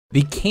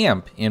The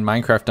camp in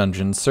Minecraft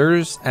Dungeons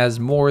serves as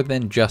more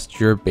than just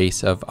your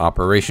base of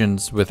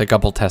operations with a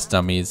couple test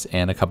dummies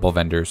and a couple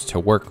vendors to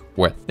work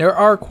with. There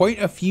are quite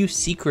a few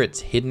secrets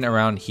hidden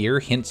around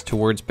here, hints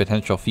towards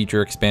potential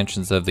future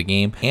expansions of the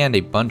game, and a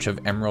bunch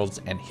of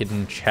emeralds and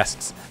hidden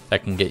chests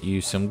that can get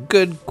you some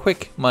good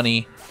quick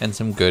money and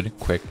some good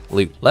quick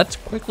loot. Let's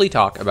quickly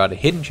talk about a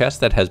hidden chest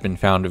that has been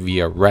found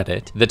via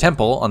Reddit, the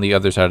temple on the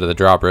other side of the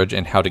drawbridge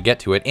and how to get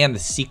to it, and the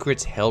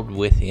secrets held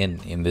within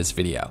in this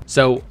video.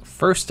 So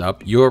first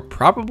up, you're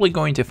probably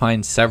going to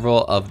find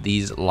several of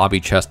these lobby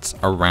chests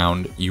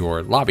around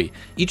your lobby.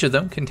 Each of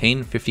them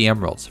contain 50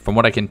 emeralds. From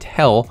what I can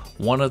tell,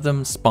 one of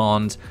them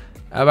spawns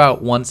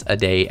about once a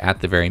day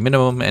at the very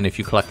minimum, and if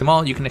you collect them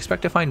all, you can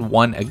expect to find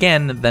one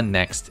again the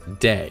next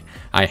day.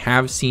 I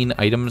have seen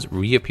items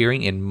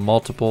reappearing in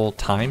multiple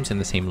times in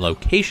the same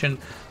location,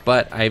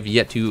 but I've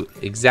yet to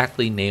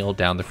exactly nail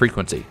down the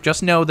frequency.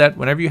 Just know that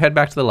whenever you head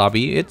back to the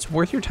lobby, it's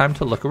worth your time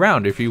to look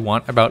around if you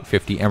want about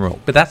 50 emerald.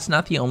 But that's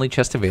not the only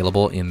chest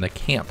available in the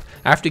camp.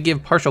 I have to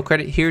give partial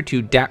credit here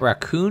to Dat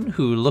Raccoon,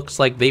 who looks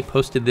like they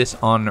posted this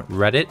on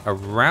Reddit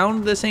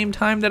around the same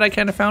time that I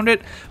kind of found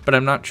it, but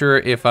I'm not sure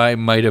if I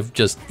might have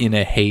just in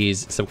a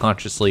haze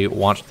subconsciously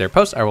watched their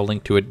post. I will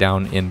link to it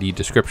down in the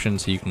description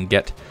so you can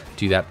get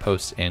to that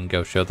post and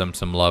go show them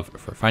some love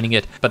for finding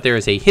it. But there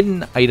is a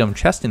hidden item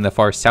chest in the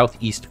far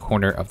southeast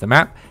corner of the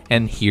map,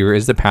 and here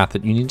is the path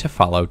that you need to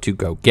follow to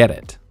go get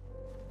it.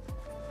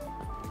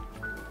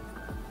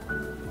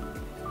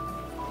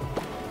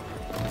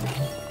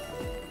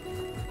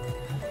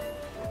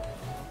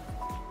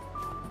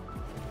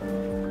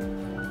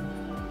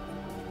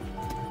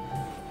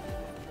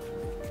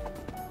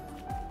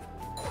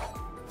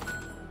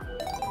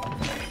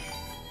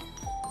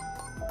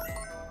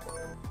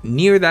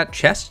 Near that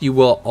chest, you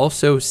will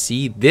also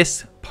see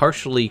this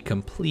partially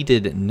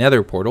completed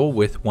nether portal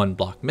with one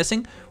block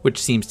missing,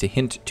 which seems to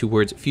hint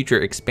towards future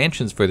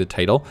expansions for the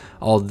title,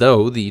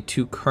 although the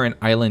two current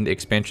island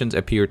expansions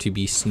appear to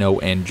be snow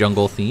and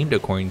jungle themed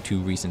according to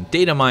recent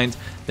data mines.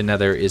 The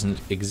nether isn't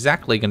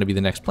exactly going to be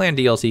the next planned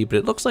DLC, but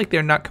it looks like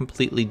they're not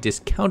completely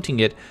discounting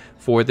it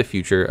for the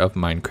future of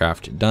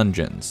Minecraft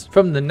Dungeons.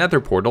 From the nether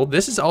portal,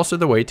 this is also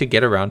the way to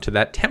get around to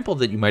that temple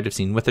that you might have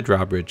seen with the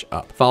drawbridge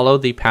up. Follow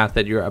the path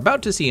that you're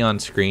about to see on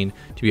screen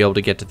to be able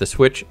to get to the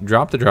switch,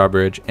 drop the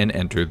drawbridge, and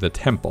enter the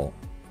temple.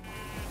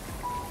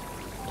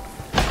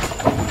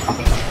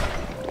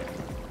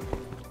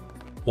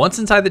 Once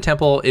inside the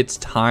temple, it's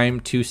time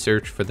to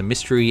search for the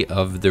mystery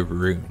of the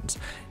runes.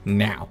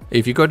 Now,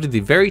 if you go to the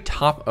very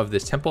top of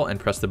this temple and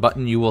press the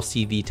button, you will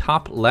see the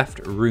top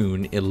left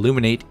rune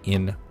illuminate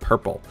in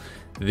purple.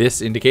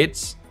 This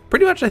indicates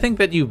pretty much, I think,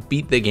 that you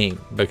beat the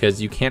game,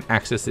 because you can't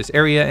access this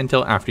area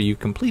until after you've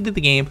completed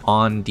the game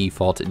on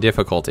default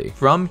difficulty.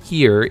 From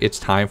here, it's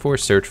time for a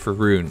search for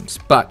runes,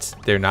 but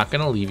they're not going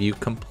to leave you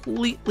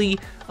completely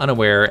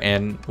unaware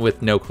and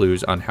with no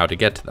clues on how to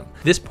get to them.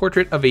 This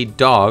portrait of a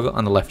dog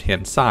on the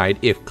left-hand side,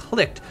 if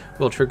clicked,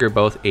 will trigger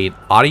both an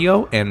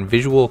audio and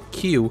visual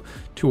cue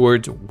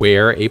towards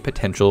where a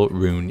potential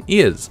rune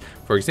is.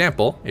 For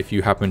example, if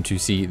you happen to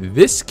see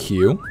this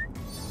cue,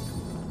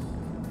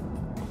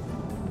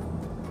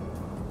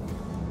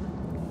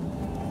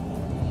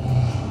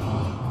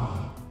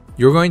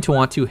 you're going to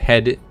want to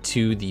head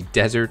to the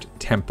desert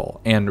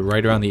temple, and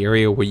right around the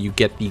area where you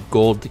get the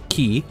gold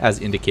key as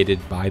indicated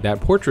by that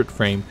portrait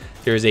frame,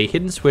 there's a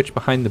hidden switch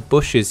behind the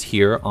bushes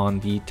here on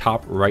the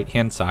top right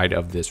hand side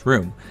of this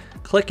room.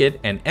 Click it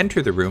and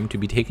enter the room to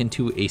be taken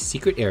to a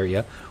secret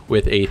area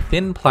with a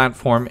thin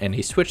platform and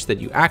a switch that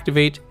you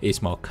activate. A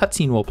small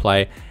cutscene will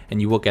play and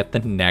you will get the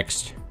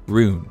next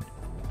rune.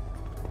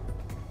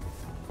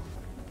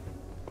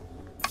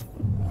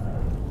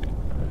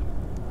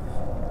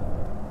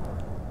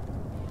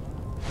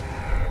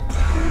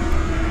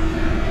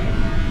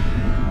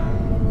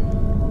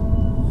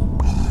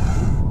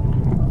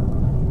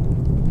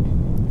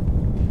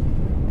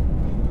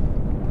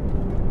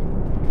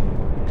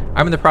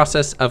 I'm in the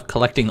process of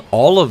collecting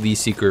all of these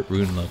secret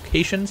rune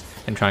locations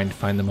and trying to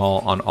find them all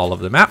on all of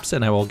the maps,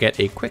 and I will get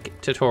a quick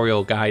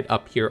tutorial guide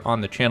up here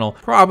on the channel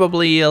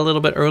probably a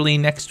little bit early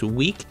next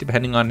week,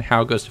 depending on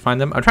how it goes to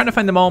find them. I'm trying to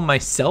find them all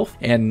myself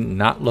and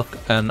not look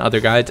on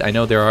other guides. I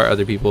know there are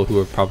other people who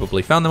have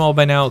probably found them all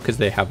by now because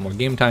they have more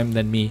game time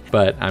than me,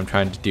 but I'm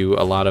trying to do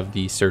a lot of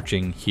the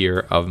searching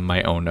here of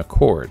my own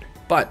accord.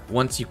 But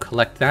once you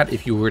collect that,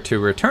 if you were to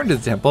return to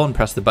the temple and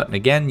press the button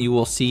again, you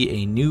will see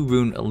a new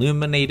rune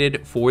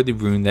illuminated for the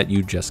rune that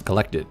you just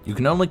collected. You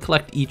can only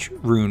collect each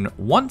rune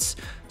once,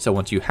 so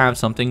once you have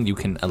something, you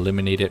can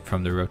eliminate it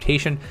from the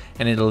rotation,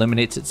 and it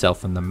eliminates itself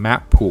from the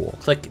map pool.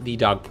 Click the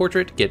dog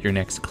portrait, get your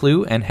next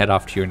clue, and head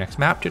off to your next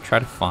map to try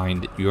to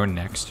find your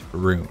next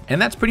rune.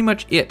 And that's pretty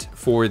much it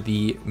for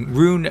the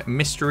rune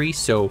mystery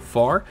so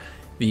far.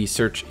 The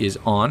search is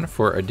on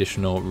for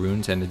additional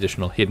runes and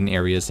additional hidden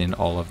areas in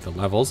all of the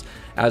levels,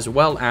 as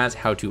well as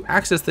how to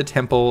access the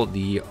temple,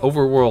 the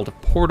overworld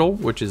portal,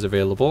 which is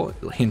available,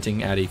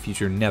 hinting at a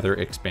future nether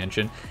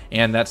expansion,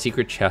 and that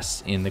secret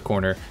chest in the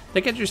corner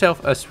that gets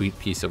yourself a sweet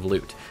piece of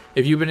loot.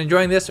 If you've been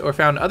enjoying this or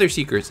found other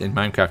secrets in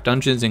Minecraft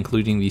Dungeons,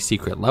 including the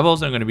secret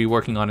levels, I'm going to be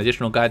working on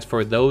additional guides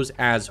for those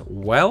as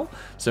well,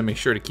 so make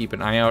sure to keep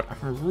an eye out.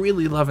 I'm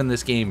really loving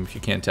this game, if you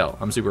can't tell.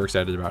 I'm super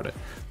excited about it.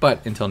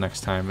 But until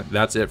next time,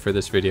 that's it for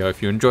this video.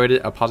 If you enjoyed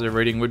it, a positive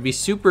rating would be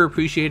super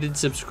appreciated.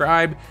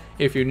 Subscribe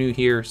if you're new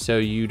here so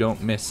you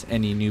don't miss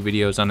any new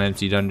videos on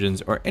MC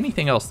Dungeons or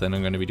anything else that I'm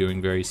going to be doing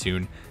very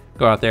soon.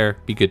 Go out there,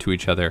 be good to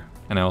each other,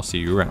 and I will see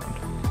you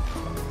around.